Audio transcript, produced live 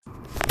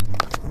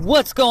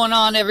What's going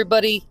on,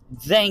 everybody?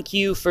 Thank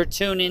you for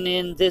tuning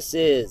in. This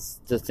is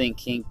the Think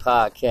King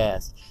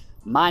Podcast.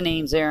 My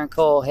name's Aaron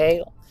Cole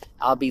Hale.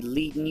 I'll be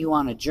leading you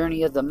on a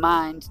journey of the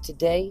mind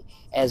today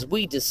as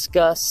we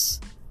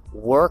discuss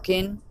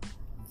working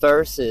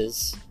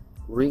versus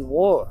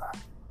reward.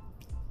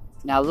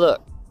 Now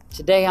look,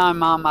 today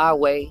I'm on my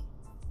way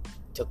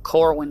to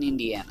Corwin,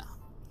 Indiana.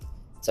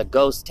 It's a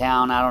ghost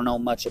town. I don't know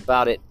much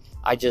about it.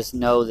 I just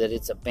know that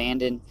it's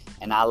abandoned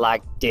and I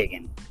like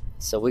digging.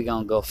 So we're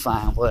going to go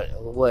find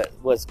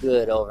what's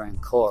good over in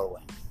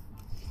Corwin.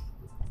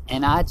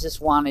 And I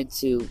just wanted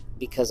to,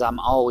 because I'm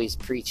always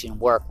preaching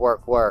work.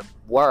 I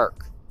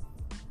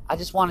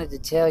just wanted to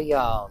tell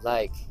y'all,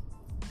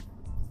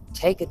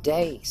 take a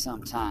day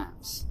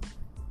sometimes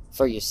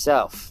for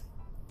yourself.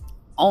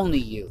 Only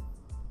you.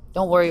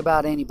 Don't worry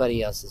about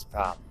anybody else's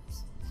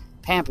problems.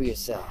 Pamper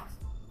yourself.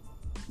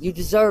 You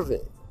deserve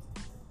it.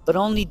 But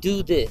only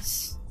do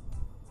this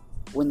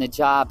when the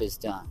job is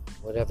done,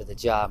 whatever the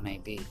job may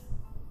be.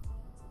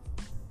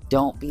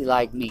 Don't be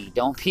like me.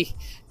 Don't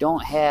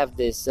have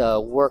this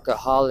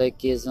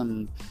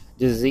workaholicism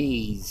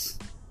disease,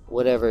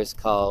 whatever it's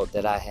called,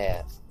 that I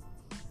have.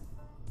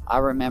 I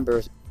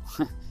remember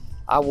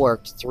I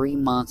worked 3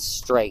 months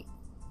straight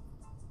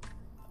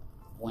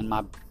when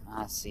about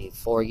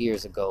 4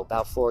 years ago.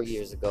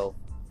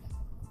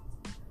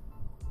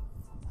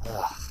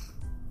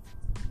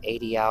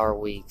 80-hour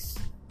weeks.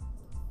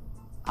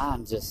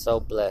 I'm just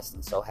so blessed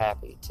and so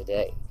happy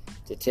today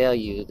to tell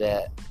you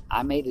that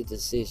I made a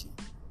decision.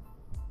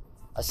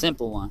 A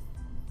simple one.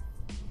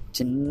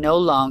 To no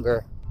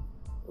longer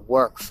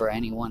work for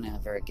anyone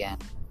ever again.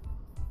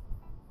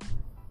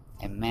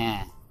 And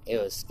man,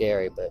 it was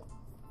scary, but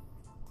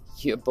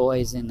your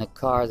boy's in the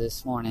car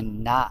this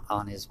morning, not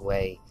on his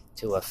way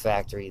to a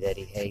factory that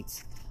he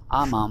hates.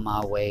 I'm on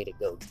my way to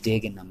go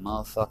dig in the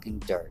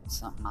motherfucking dirt.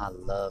 Something I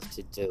love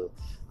to do.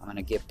 I'm going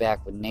to get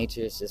back with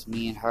nature. It's just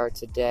me and her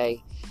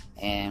today.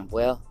 And,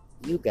 well,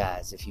 you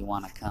guys, if you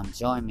want to come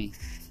join me,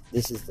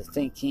 this is the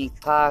Think King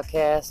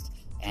Podcast.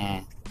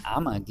 And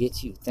I'm going to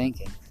get you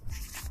thinking.